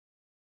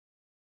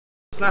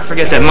Let's not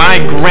forget that my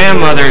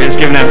grandmother is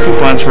giving out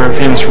coupons for her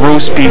famous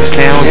roast beef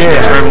sandwich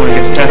where everyone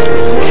gets tested.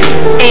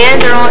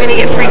 And they're all going to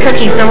get free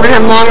cookies, so we're going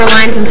to have longer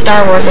lines in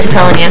Star Wars, I'm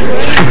telling you.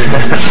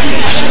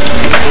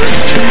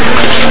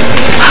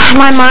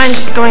 My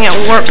mind's just going at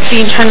warp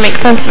speed trying to make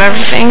sense of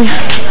everything.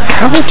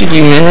 How did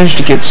you manage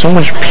to get so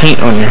much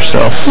paint on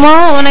yourself?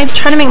 Well, when I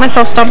try to make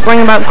myself stop worrying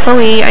about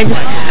Chloe, I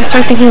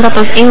start thinking about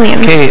those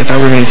aliens. Okay, if I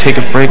were going to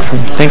take a break from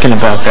thinking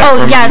about that.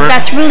 Oh, yeah,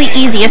 that's really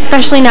easy,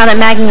 especially now that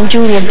Maggie and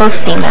Julie have both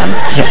seen them.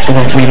 Yeah,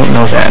 well, we don't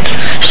know that.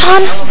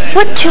 Shawn,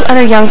 what two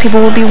other young people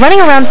will be running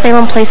around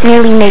Salem Place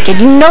nearly naked?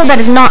 You know that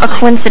is not a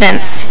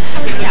coincidence.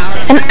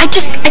 And I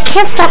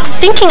can't stop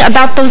thinking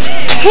about those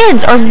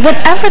kids, or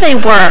whatever they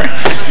were.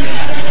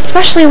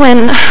 Especially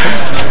when...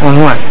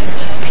 When what?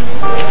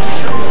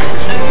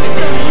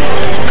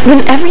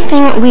 When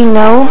everything we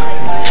know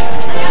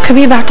could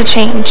be about to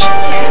change.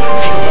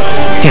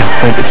 Yeah,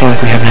 but it's not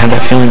like we haven't had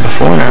that feeling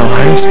before in our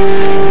lives.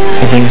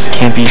 And things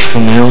can't be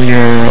familiar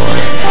or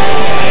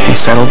be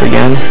settled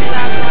again.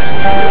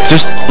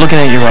 Just looking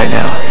at you right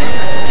now,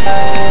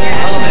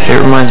 it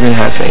reminds me of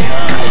that faith.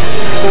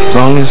 As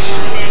long as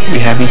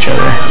we have each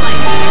other,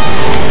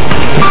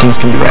 things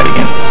can be right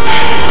again.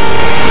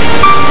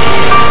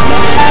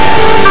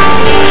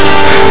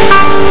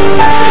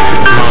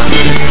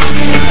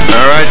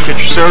 Get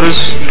your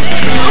sodas.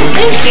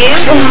 Thank you.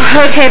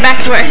 Okay,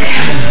 back to work.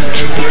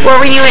 What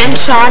were you and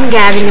Shawn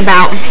gabbing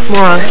about?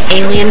 More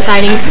alien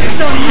sightings?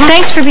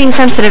 Thanks for being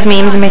sensitive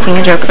memes and making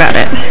a joke about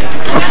it.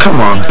 Oh, come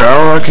on,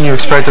 Belle. How can you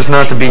expect us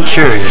not to be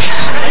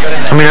curious?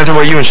 I mean, after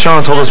what you and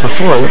Shawn told us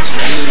before, what's...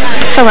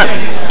 Philip,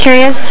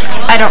 curious?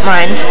 I don't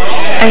mind.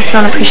 I just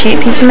don't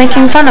appreciate people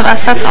making fun of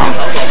us, that's all.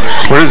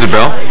 What is it,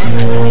 Belle?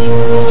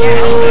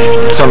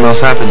 Something else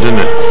happened,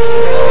 didn't it?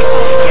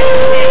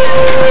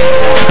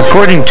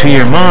 According to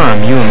your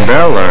mom, you and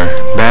Belle are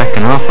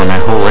backing off on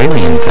that whole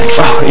alien thing.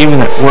 Oh, even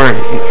that word,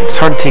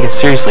 it's hard to take it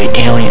seriously,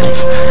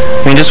 aliens.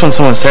 I mean, just when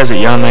someone says it,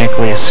 you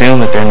automatically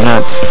assume that they're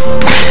nuts.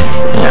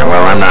 Yeah,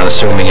 well, I'm not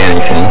assuming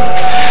anything.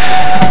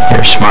 You're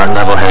a smart,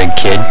 level-headed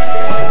kid,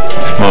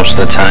 most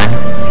of the time.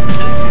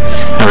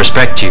 I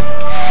respect you.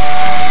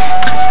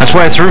 That's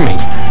why it threw me.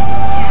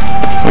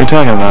 What are you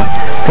talking about?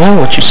 Well,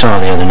 what you saw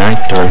the other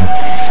night, or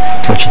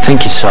what you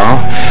think you saw.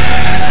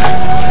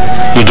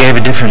 You gave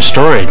a different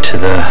story to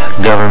the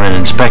government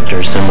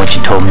inspectors than what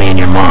you told me and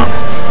your mom.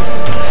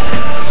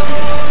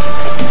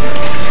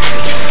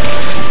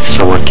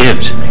 So what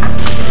gives?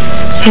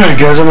 Alright,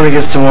 guys, I'm gonna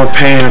get some more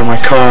paint out of my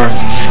car.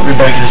 I'll be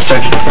back in a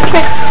second.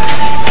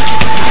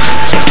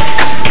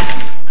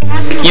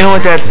 You know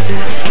what, Dad?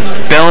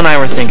 Belle and I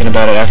were thinking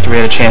about it after we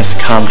had a chance to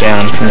calm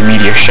down from the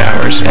meteor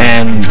showers,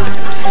 and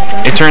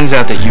it turns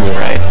out that you were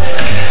right.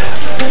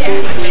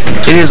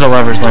 It is a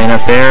lover's lane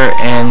up there,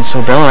 and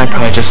so Belle and I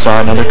probably just saw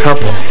another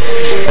couple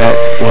that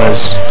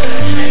was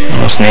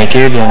almost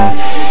naked, and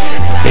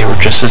they were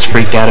just as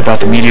freaked out about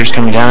the meteors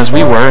coming down as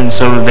we were, and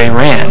so they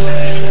ran.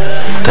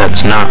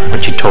 That's not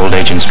what you told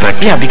Agent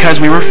Spector. Yeah, because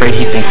we were afraid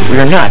he'd think we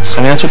were nuts.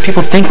 I mean, that's what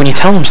people think when you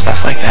tell them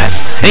stuff like that.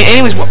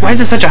 Anyways, why is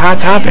this such a hot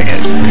topic?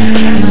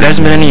 There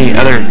hasn't been any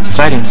other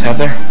sightings, have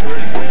there?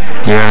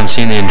 You haven't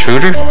seen the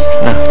intruder?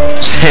 No.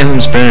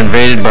 Salem's been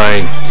invaded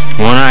by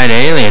one-eyed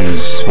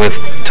aliens with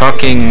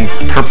talking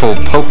purple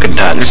polka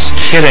dots.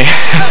 You're kidding.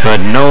 But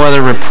no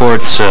other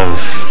reports of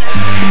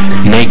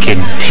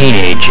naked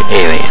teenage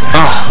aliens.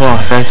 Oh, well,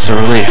 that's a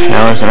relief.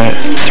 Now, isn't it?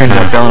 Turns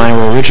out Belle and I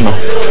were original.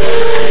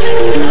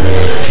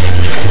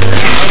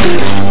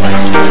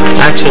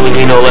 Actually,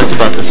 we know less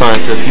about the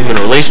science of human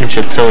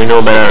relationships than we know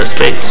about outer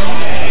space.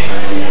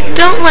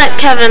 Don't let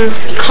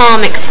Kevin's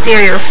calm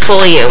exterior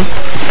fool you.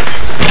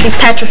 He's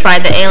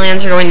petrified that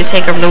aliens are going to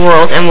take over the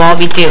world and we'll all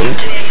be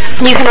doomed.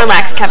 You can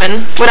relax,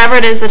 Kevin. Whatever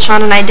it is that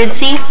Shawn and I did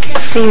see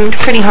seemed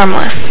pretty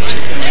harmless.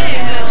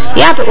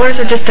 Yeah, but what if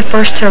they're just the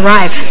first to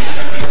arrive?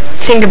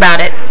 Think about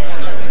it.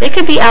 They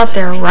could be out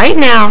there right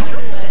now,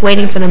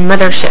 waiting for the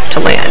mothership to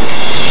land.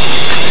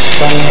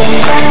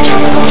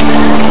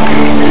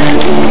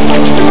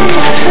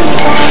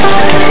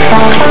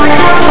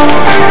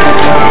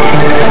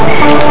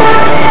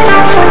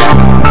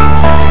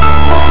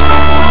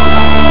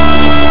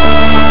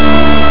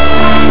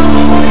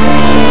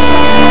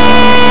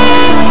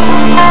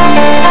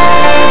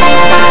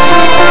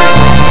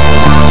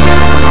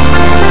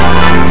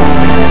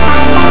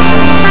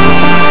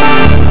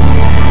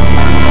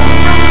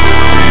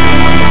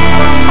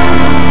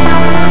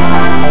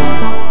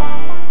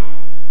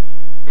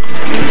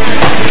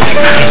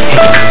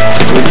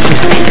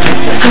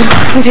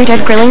 Was your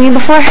dad grilling you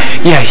before?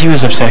 Yeah, he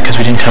was upset because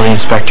we didn't tell the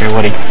inspector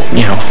what we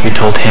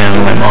told him,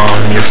 my mom,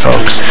 and your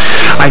folks.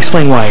 I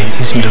explained why.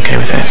 He seemed okay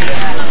with it.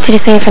 Did he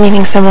say if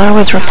anything similar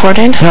was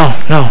reported? No,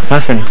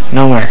 nothing.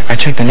 Nowhere. I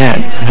checked the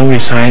net. Nobody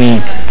saw any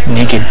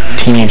naked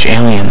teenage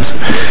aliens.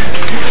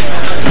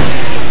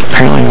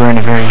 Apparently we're in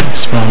a very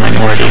small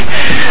minority.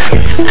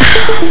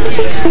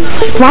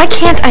 Why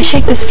can't I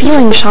shake this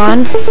feeling,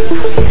 Shawn?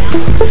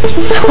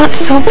 I want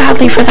so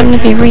badly for them to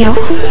be real.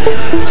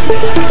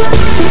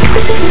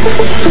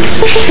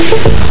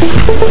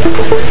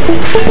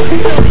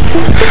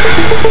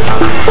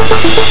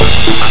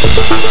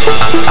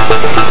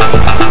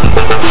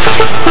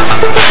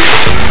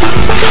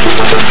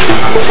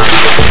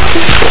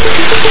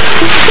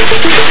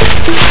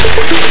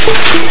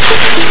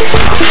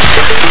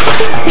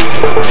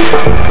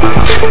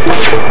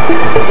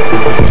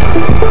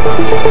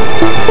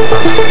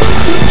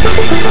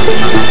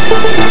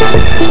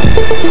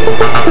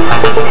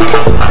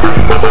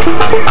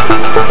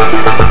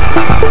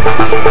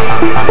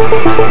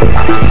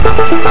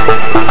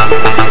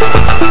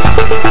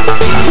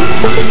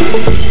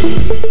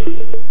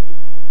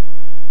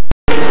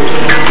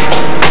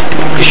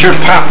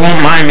 Pop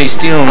won't mind me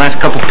stealing the last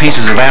couple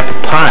pieces of apple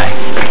pie.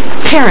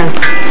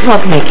 Parents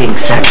love making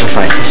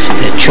sacrifices for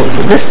their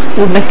children. This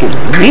will make you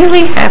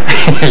really happy.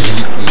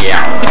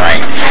 Yeah,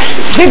 right.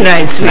 Good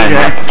night,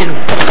 sweetheart.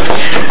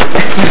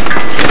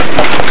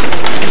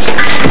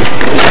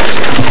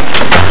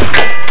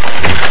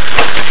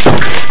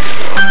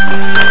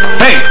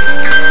 Hey,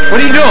 what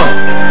are you doing?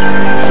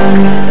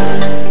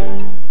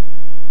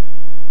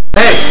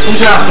 Hey,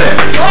 who's out there?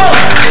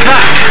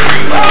 Stop!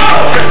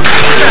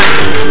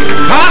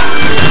 Cop?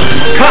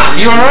 Cop,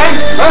 you all right?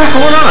 What's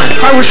going on?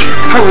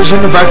 I was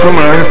in the back room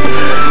and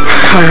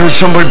I heard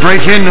somebody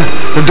break in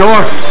the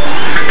door.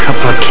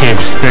 Couple of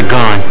kids, they're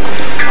gone.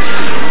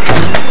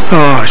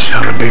 Oh, it's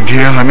not a big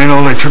deal. I mean,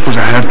 all they took was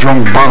a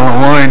half-drunk bottle of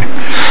wine.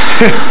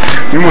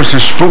 You must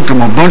have spooked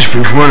them a bunch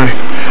before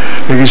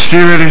they could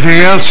steal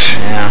anything else.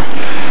 Yeah.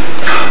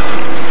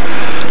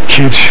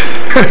 Kids,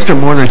 the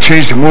more they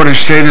change, the more they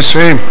stay the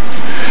same.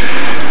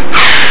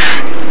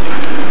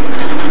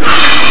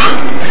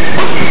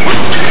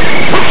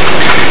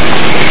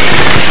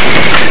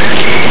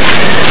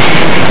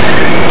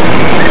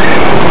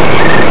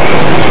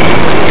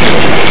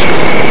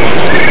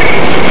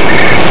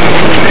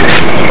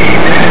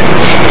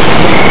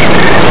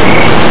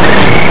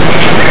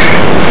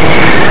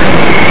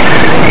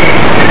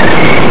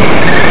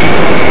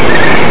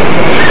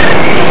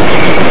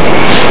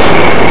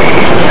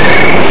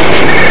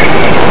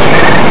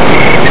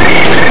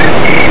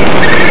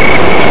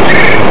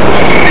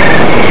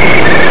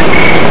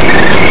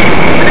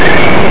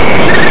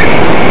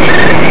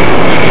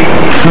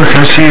 Look,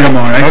 I see them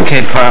all right.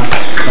 Okay, Pop.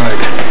 All right.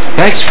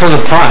 Thanks for the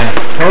pie.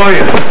 How are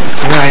you?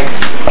 Good night.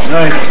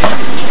 Night.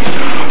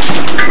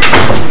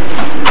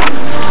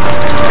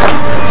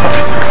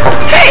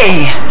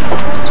 Hey!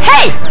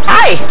 Hey!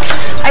 Hi!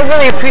 I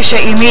really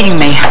appreciate you meeting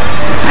me.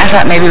 I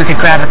thought maybe we could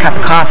grab a cup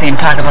of coffee and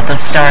talk about those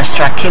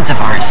star-struck kids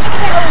of ours.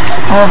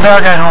 Oh,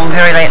 Belle got home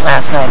very late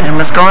last night and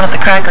was gone at the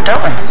crack of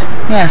dawn.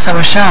 Yeah, so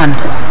was Shawn.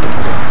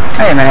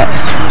 Wait a minute.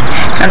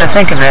 Come to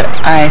think of it,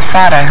 I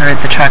thought I heard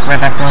the truck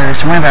rev up early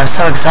this morning, but I was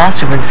so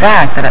exhausted with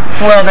Zach that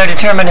well, they're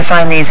determined to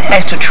find these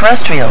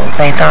extraterrestrials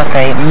they thought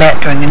they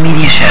met during the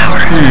media shower.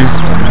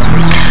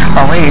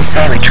 Well, what do you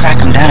say we track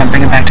them down and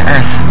bring them back to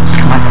Earth?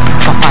 Come on,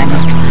 let's go find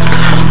them.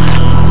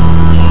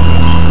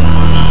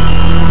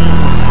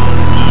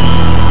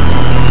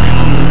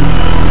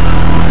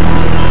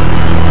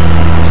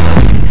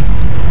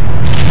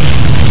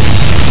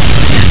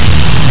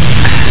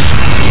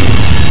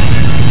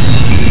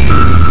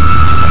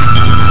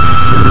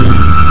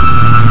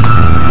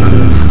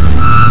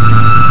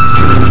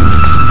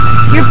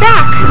 You're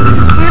back.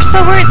 We were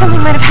so worried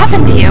something might have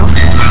happened to you.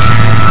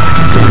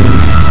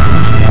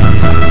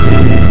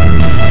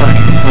 Look,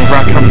 we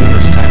brought company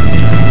this time.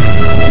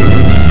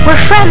 We're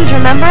friends,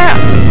 remember?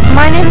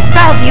 My name's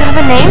Belle. Do you have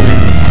a name?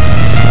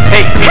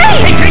 Hey!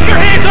 Hey! Hey, take your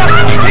hands off!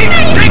 Hey,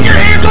 take your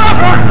hands off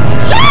her!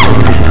 Shawn!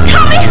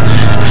 Tell me!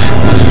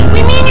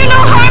 We mean you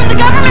no harm. The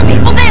government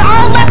people, they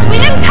all left.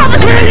 We didn't tell them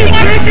anything.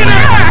 I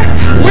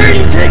swear! Where are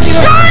you taking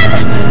her? Shawn!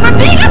 We're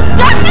being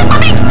abducted! Let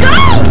me go!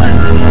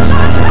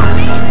 Shawn, stop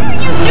me! Why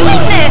are you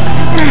doing this?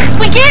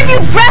 We gave you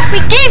breath. We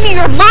gave you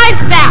your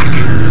lives back.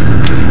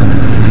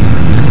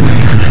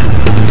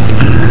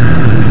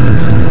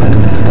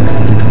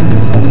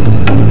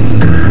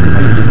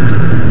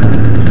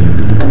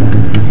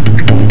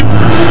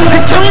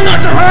 Tell him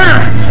not to hurt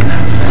her!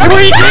 Where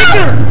are you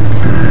taking her?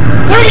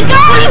 What are you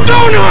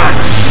doing to us?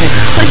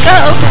 Let go!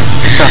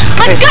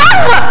 Let go!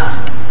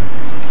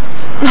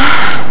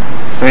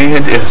 What are you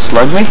gonna do?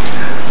 Slug me?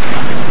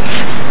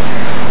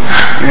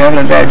 You're having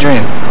a bad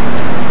dream.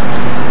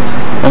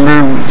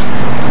 Remember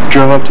we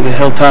drove up to the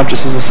hilltop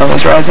just as the sun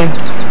was rising?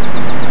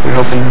 We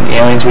were hoping the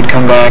aliens would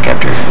come back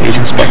after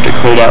Agent Spectre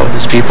cleared out with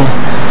his people.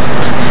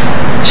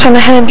 Shawn, I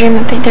had a dream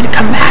that they did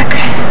come back.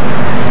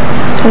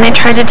 And they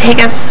tried to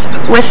take us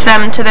with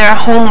them to their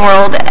home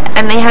world,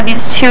 and they had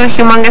these two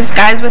humongous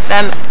guys with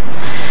them,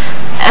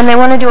 and they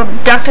wanted to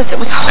abduct us. It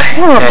was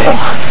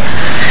horrible.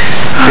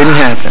 Didn't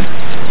happen.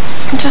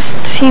 It just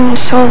seemed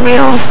so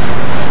real.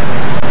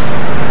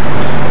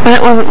 But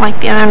it wasn't like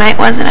the other night,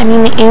 was it? I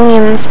mean, the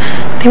aliens,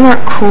 they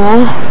weren't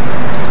cool.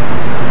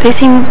 They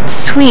seemed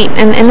sweet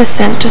and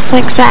innocent, just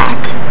like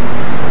Zach.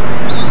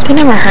 They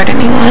never hurt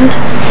anyone.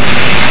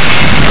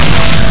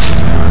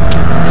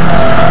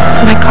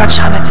 Oh my God,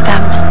 Shawn, it's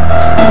them.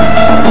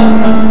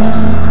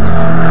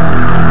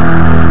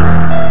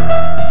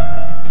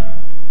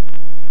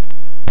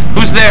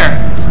 Who's there?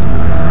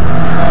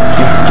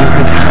 You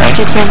heard that, right?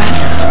 Did you hear that?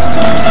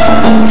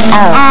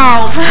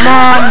 Oh,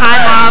 Mom. Hi,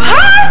 Mom.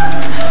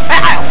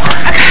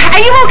 Are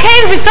you okay?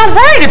 We're so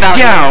worried about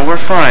you. Yeah, we're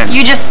fine.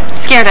 You just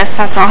scared us,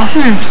 that's all.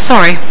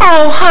 Sorry.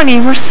 Oh, honey,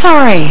 we're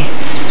sorry.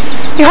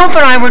 Your Hope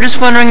and I were just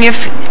wondering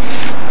if...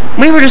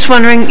 We were just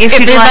wondering if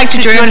you'd like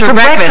to join us for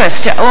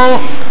breakfast.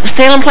 Oh,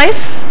 Salem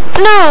Place?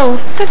 No,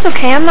 that's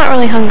okay. I'm not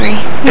really hungry.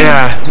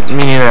 Yeah,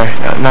 me neither.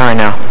 Not right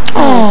now.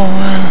 Oh,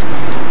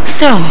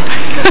 so...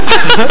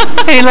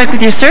 Any luck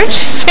with your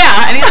search?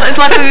 Yeah, Any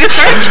luck with your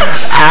search?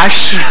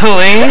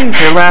 Actually,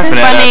 you're laughing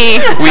at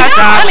Funny. us. We That's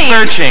stopped funny.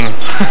 searching.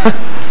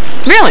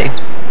 Really?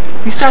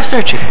 You stopped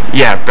searching?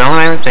 Yeah, Belle and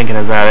I were thinking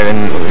about it,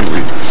 and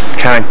we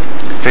kind of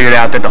figured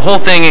out that the whole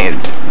thing,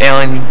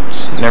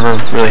 aliens, never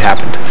really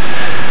happened.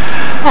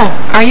 Oh,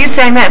 are you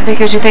saying that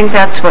because you think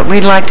that's what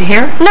we'd like to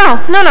hear? No.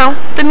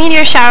 The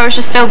meteor shower is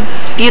just so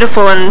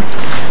beautiful and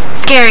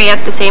scary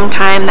at the same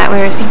time that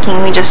we were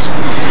thinking we just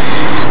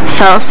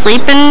fell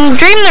asleep and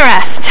dreamed the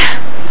rest.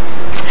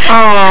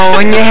 Oh,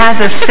 and you had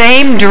the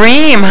same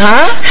dream,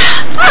 huh?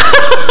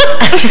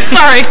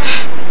 Sorry.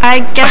 I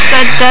guess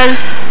that does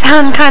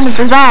sound kind of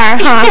bizarre,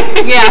 huh?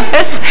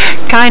 Yes,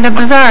 kind of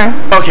bizarre.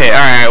 Okay,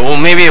 alright, well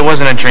maybe it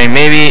wasn't a dream.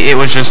 Maybe it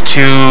was just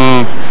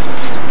two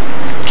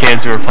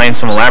kids who were playing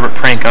some elaborate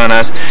prank on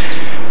us,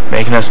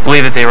 making us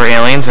believe that they were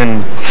aliens,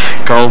 and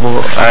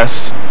gullible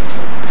us,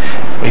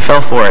 we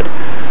fell for it.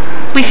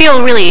 We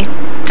feel really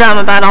dumb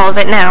about all of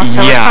it now,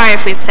 so we're Yeah. sorry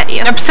if we upset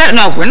you. Upset?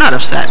 No, we're not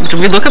upset. Do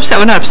we look upset?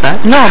 We're not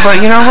upset. No,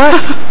 but you know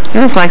what?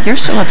 You look like you're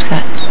still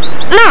upset.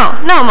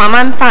 No, Mom,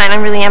 I'm fine. I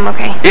really am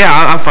okay. Yeah,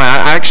 I'm fine.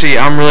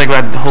 I'm really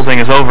glad the whole thing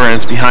is over and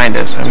it's behind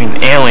us. I mean,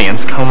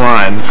 aliens, come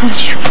on.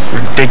 It's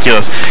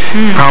ridiculous.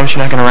 Promise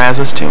you're not going to razz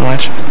us too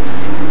much?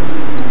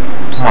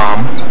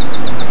 Mom.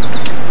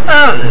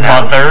 Oh, no.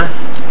 Mother.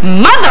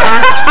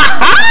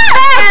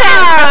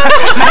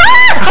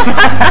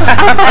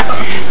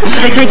 Did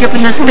they take you up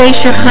in the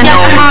spaceship, honey?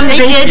 Yes, Mom, they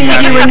did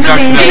take us up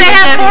in the Do they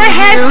have four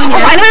heads?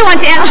 Oh, I know I want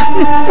to ask.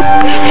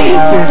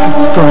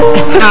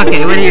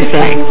 Okay, what do you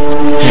say?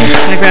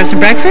 Wanna grab some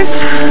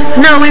breakfast?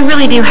 No, we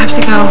really do have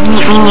to go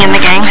meet Mimi and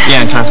the gang.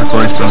 Yeah, and time for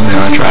Chloe's film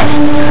there on track.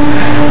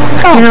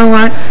 You know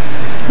what?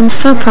 I'm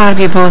so proud of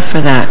you both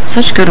for that.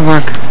 Such good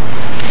work.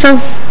 So,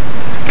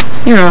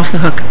 you're off the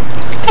hook.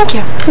 Thank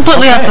you.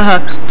 Completely off the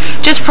hook.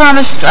 Just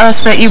promise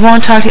us that you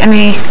won't talk to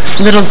any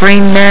little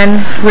green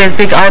men with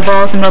big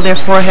eyeballs in the middle of their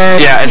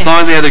forehead. Yeah, as long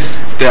as they have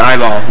the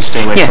eyeball, you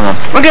stay away from them.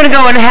 We're going to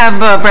go and have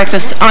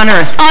breakfast on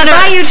Earth. On Earth.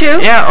 Bye, you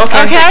two. Yeah,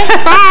 okay. Okay?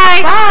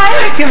 Bye.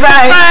 Bye.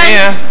 Goodbye.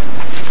 Yeah.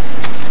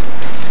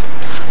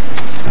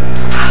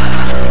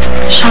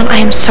 Shawn, I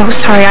am so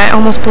sorry. I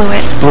almost blew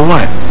it. Well,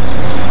 what?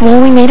 Well,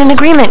 we made an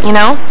agreement, you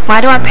know? Lie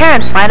to our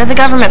parents, lie to the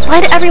government,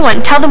 lie to everyone.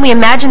 Tell them we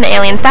imagined the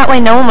aliens. That way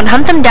no one would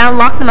hunt them down,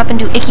 lock them up, and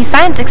do icky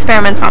science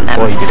experiments on them.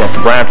 Well, you did have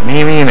to bribe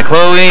Mimi and the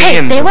Chloe. Hey,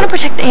 and they want to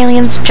protect the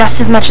aliens just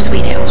as much as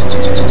we do.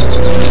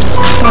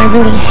 I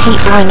really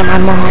hate lying to my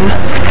mom.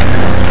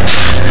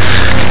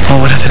 Well,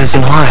 what if it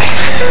isn't a lie?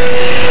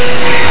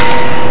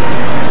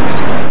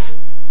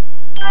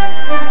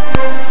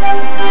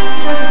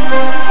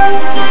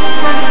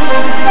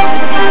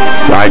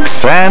 Like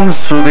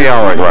sands through the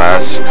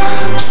hourglass,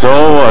 so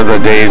are the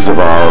days of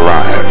our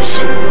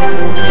lives.